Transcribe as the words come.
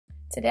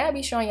Today I'll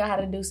be showing y'all how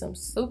to do some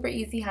super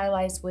easy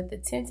highlights with the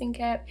tinting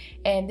cap,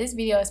 and this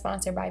video is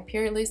sponsored by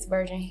Peerless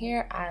Virgin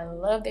Hair. I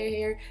love their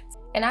hair,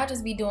 and I'll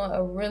just be doing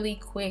a really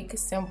quick,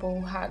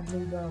 simple hot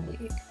glue gun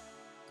wig.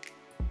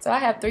 So I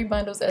have 3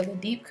 bundles of the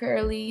deep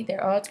curly.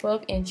 They're all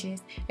 12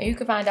 inches, and you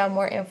can find out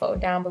more info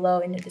down below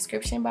in the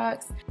description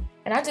box.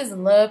 And I just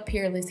love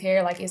Peerless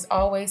hair. Like, it's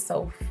always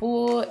so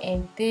full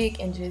and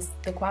thick, and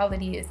just the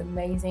quality is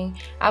amazing.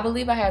 I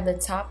believe I have the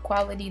top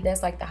quality.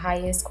 That's like the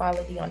highest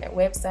quality on their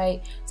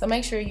website. So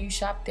make sure you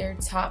shop their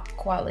top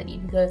quality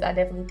because I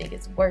definitely think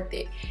it's worth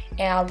it.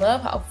 And I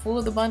love how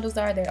full the bundles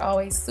are. They're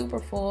always super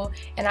full.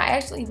 And I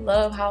actually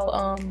love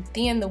how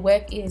thin the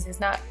weft is. It's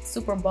not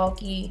super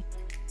bulky.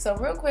 So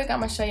real quick,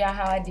 I'm gonna show y'all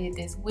how I did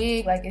this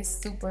wig. Like, it's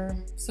super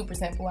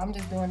simple. I'm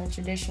just doing a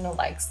traditional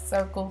like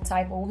circle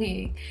type of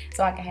wig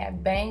so I can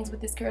have bangs with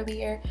this curly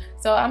hair.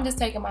 So I'm just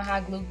taking my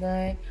hot glue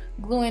gun,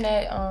 gluing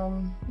it,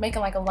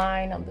 making like a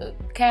line on the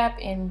cap,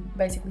 and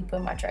basically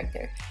putting my track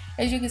there.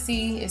 As you can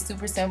see, it's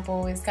super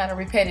simple. It's kind of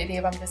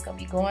repetitive. I'm just gonna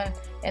be going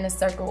in a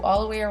circle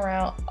all the way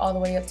around, all the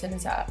way up to the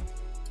top.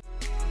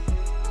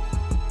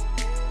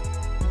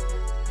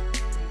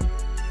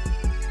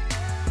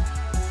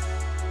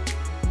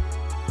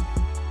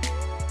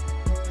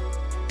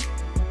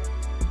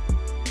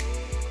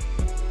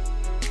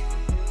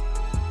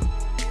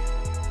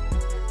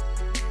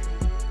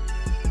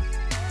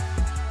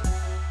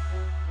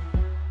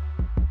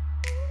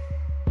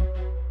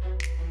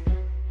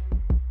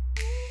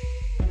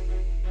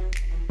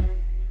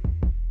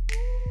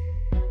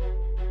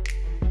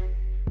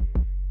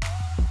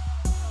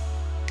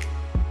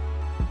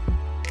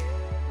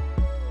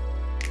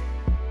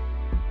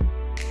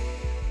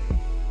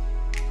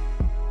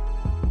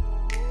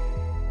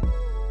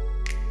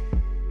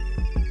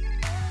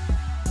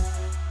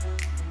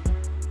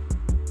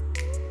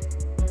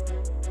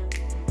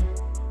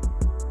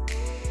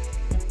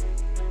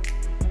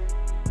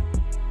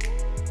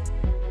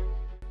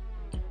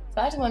 So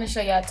I just want to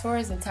show y'all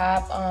towards the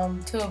top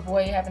to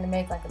avoid having to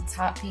make like a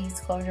top piece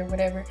closure or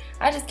whatever.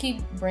 I just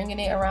keep bringing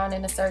it around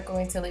in a circle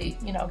until it,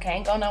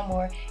 can't go no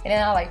more. And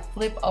then I like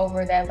flip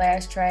over that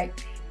last track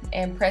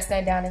and press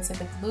that down into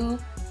the glue,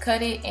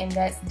 cut it, and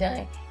that's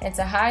done. And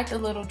to hide the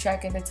little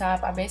track at the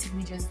top, I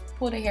basically just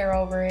pull the hair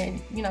over,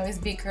 and it's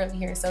big curly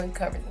hair, so it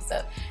covers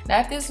itself.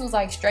 Now if this was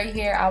like straight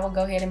hair, I would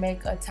go ahead and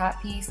make a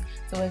top piece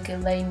so it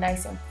could lay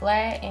nice and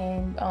flat,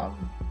 and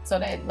so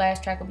that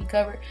last track will be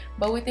covered.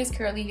 But with this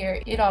curly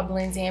hair, it all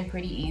blends in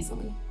pretty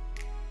easily.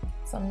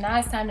 So now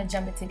it's time to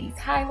jump into these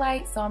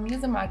highlights. So I'm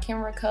using my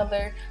camera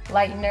color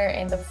lightener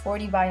and the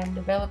 40 volume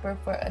developer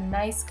for a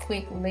nice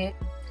quick lift.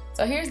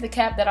 So here's the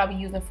cap that I'll be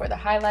using for the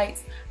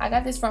highlights. I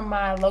got this from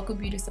my local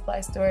beauty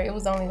supply store. It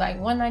was only like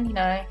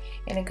 $1.99,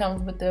 and it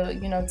comes with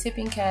the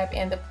tipping cap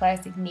and the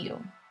plastic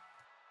needle.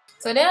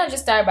 So then I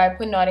just started by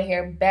putting all the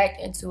hair back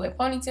into a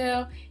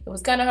ponytail. It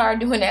was kind of hard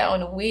doing that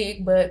on a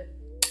wig, but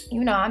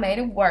I made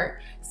it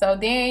work. So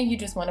then you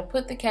just want to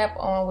put the cap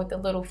on with the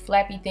little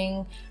flappy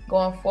thing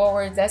going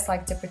forwards. That's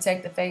like to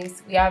protect the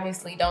face. We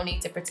obviously don't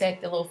need to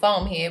protect the little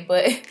foam head,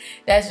 but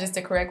that's just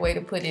the correct way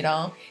to put it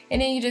on.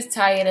 And then you just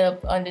tie it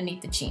up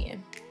underneath the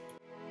chin.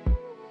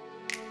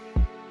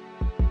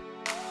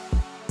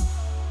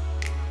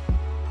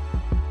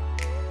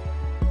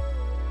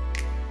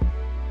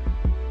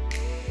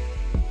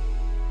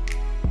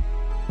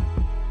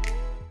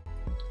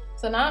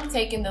 So now I'm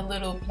taking the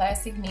little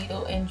plastic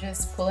needle and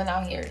just pulling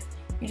out hairs.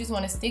 You just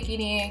want to stick it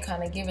in,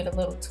 kind of give it a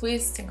little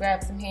twist to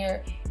grab some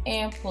hair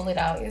and pull it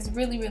out. It's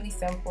really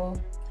simple.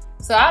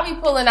 So I'll be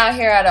pulling out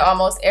hair out of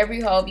almost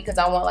every hole because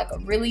I want like a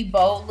really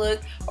bold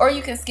look, or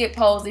you can skip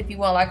holes if you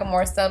want like a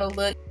more subtle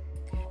look.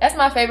 That's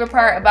my favorite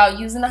part about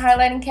using the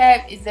highlighting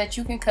cap, is that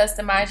you can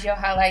customize your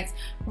highlights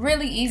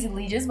really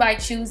easily just by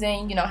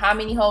choosing, how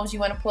many holes you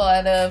want to pull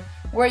out of,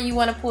 where you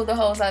want to pull the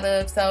holes out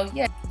of. So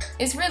yeah,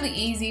 it's really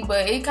easy,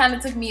 but it kind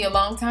of took me a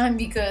long time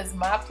because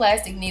my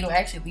plastic needle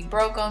actually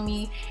broke on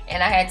me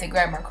and I had to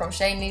grab my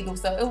crochet needle.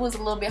 So it was a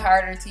little bit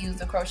harder to use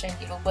the crochet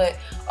needle, but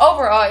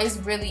overall it's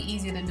really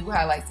easy to do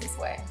highlights this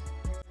way.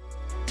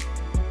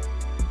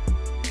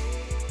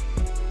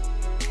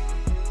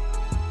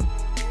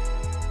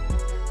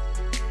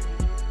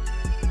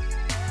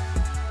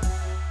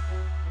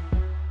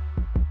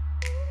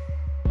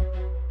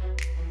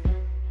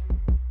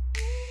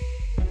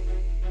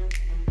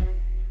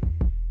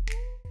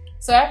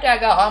 So after I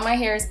got all my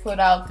hairs put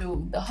out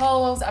through the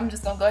holes, I'm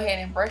just gonna go ahead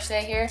and brush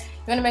that hair.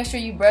 You wanna make sure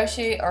you brush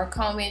it or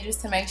comb it just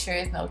to make sure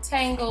there's no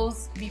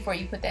tangles before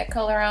you put that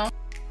color on.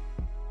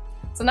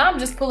 So now I'm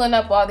just pulling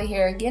up all the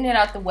hair, getting it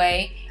out the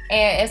way.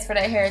 And as for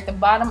that hair at the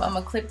bottom, I'm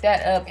gonna clip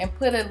that up and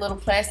put a little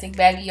plastic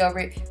baggie over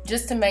it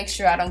just to make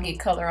sure I don't get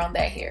color on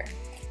that hair.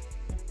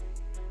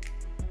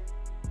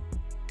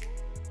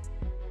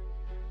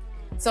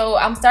 So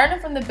I'm starting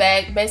from the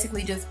back,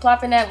 basically just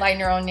plopping that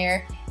lightener on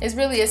there. It's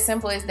really as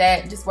simple as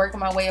that, just working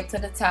my way up to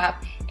the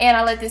top, and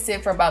I let this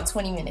sit for about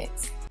 20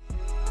 minutes.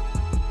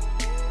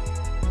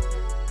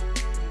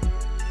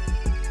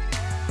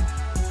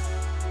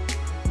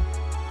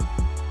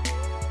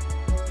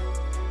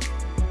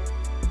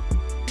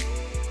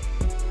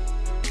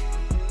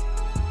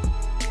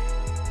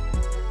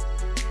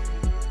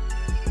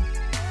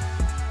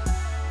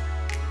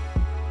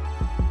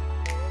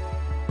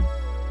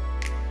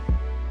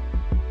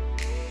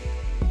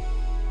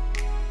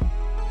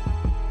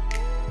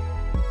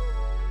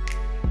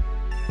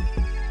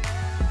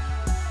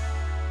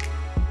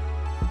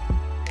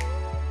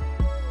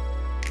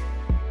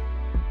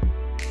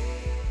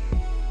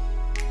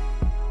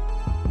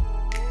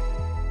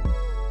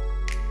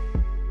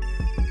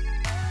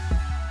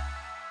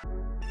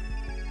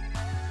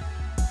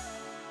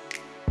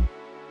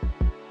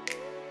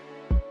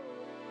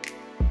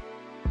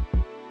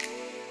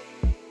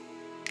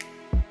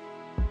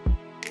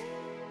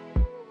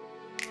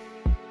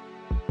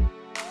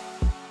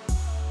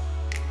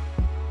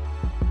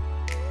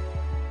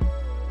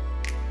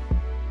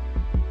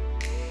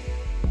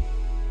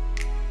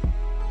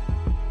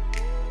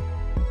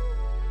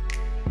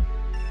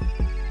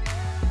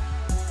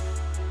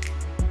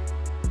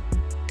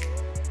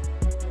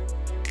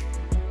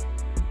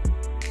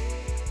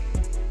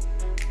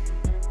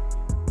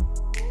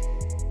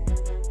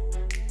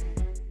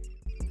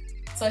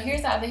 So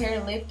here's how the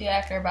hair lifted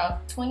after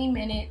about 20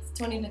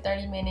 to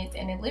 30 minutes,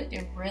 and it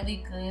lifted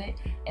really good.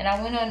 And I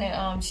went on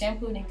and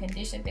shampooed and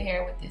conditioned the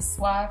hair with this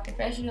Suave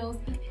Professionals,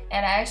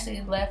 and I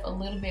actually left a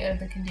little bit of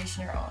the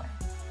conditioner on.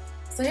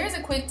 So here's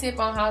a quick tip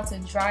on how to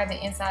dry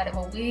the inside of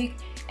a wig.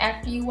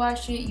 After you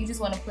wash it, you just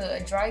want to put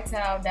a dry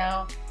towel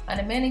down on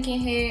a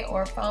mannequin head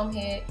or a foam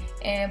head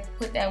and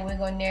put that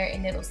wig on there,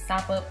 and it'll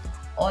sop up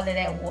all of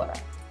that water.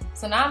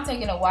 So now I'm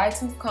taking a wide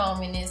tooth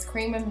comb in this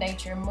Cream of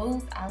Nature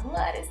mousse. I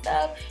love this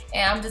stuff.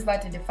 And I'm just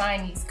about to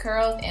define these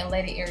curls and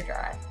let it air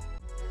dry.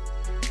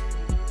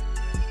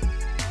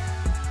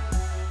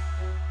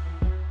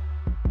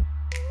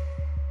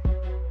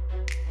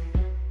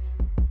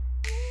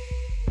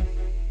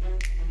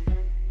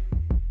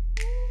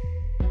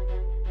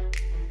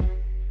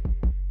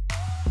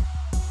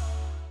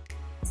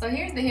 So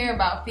here's the hair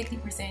about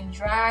 50%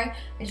 dry.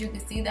 As you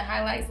can see, the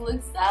highlights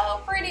look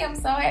so pretty. I'm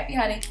so happy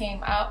how they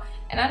came out.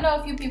 And I know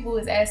a few people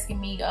was asking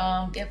me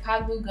if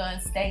hot glue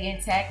guns stay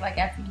intact, like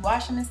after you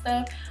wash them and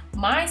stuff.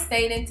 Mine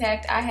stayed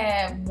intact. I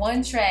had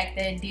one track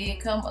that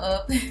did come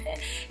up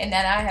and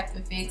that I have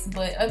to fix.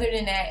 But other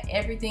than that,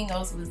 everything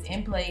else was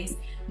in place.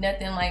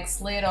 Nothing like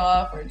slid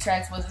off or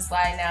tracks wasn't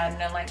sliding out,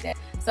 nothing like that.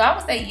 So I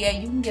would say, yeah,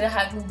 you can get a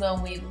hot glue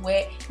gun wig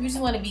wet. You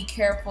just want to be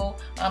careful.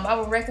 I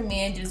would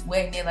recommend just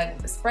wetting it like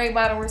with a spray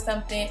bottle or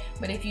something.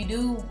 But if you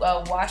do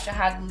wash a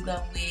hot glue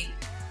gun wig,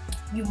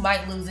 you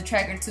might lose a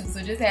track or two.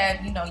 So just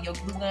have, you know, your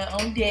glue gun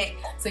on deck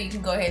so you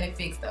can go ahead and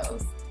fix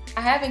those.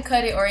 I haven't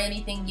cut it or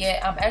anything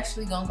yet. I'm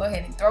actually gonna go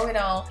ahead and throw it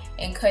on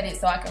and cut it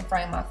so I can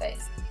frame my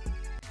face.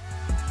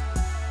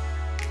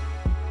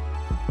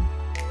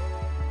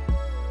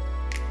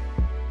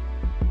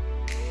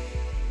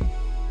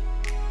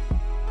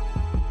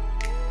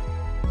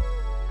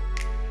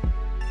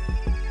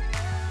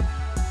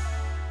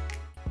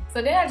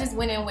 So then I just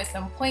went in with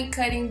some point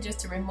cutting just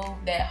to remove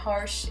that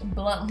harsh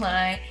blunt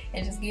line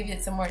and just give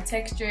it some more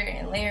texture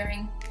and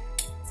layering.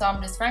 So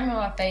I'm just framing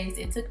my face.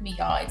 It took me,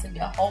 y'all, it took me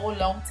a whole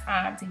long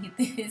time to get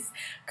this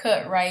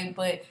cut right,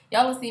 but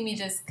y'all will see me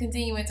just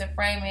continuing to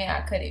frame it.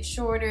 I cut it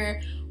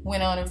shorter,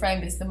 went on and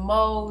framed it some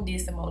more, did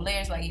some more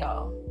layers, like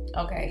y'all.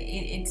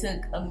 Okay, it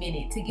took a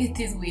minute to get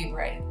this wig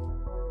right.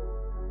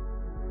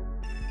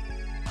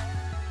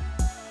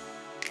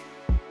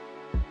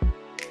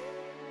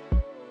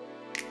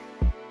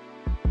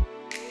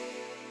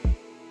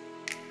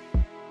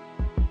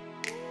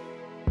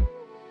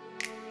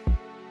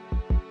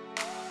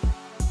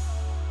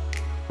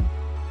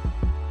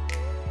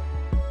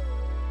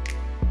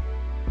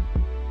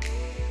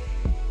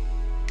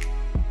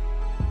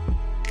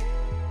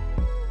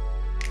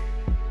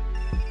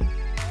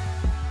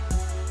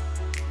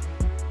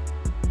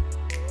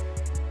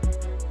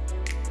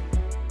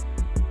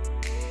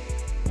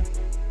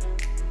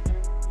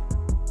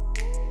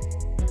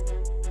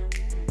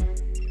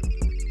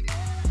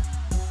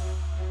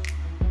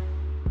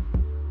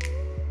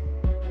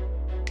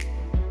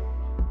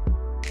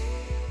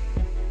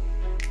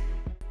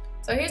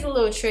 So here's a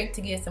little trick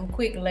to get some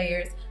quick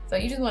layers. So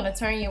you just want to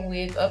turn your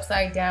wig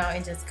upside down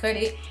and just cut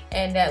it.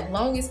 And that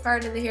longest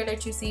part of the hair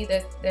that you see,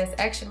 that's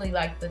actually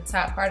like the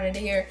top part of the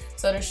hair.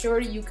 So the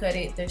shorter you cut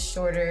it, the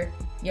shorter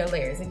your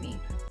layers will be.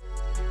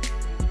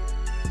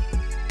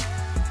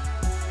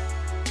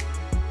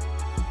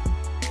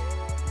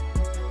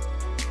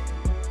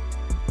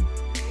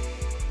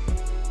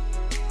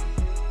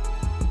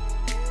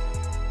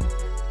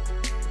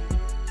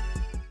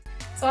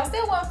 So I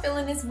still wasn't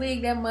feeling this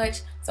wig that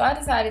much, so I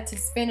decided to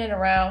spin it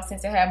around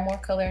since it had more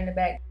color in the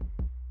back.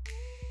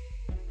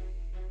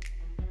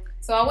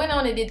 So I went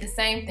on and did the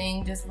same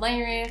thing, just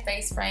layering,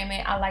 face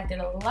framing. I liked it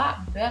a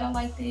lot better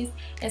like this,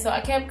 and so I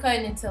kept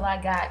cutting until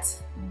I got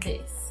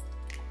this.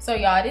 So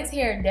y'all, this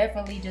hair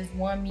definitely just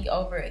won me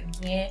over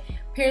again.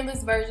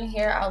 Peerless version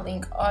hair, I'll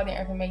link all the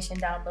information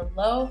down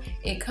below.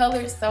 It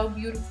colors so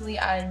beautifully.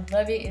 I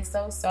love it. It's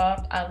so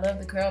soft. I love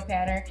the curl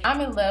pattern.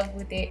 I'm in love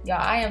with it. Y'all,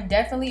 I am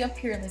definitely a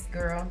Peerless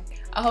girl.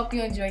 I hope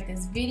you enjoyed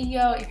this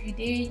video. If you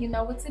did, you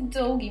know what to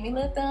do. Give me a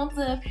little thumbs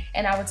up,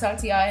 and I will talk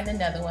to y'all in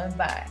another one.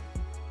 Bye.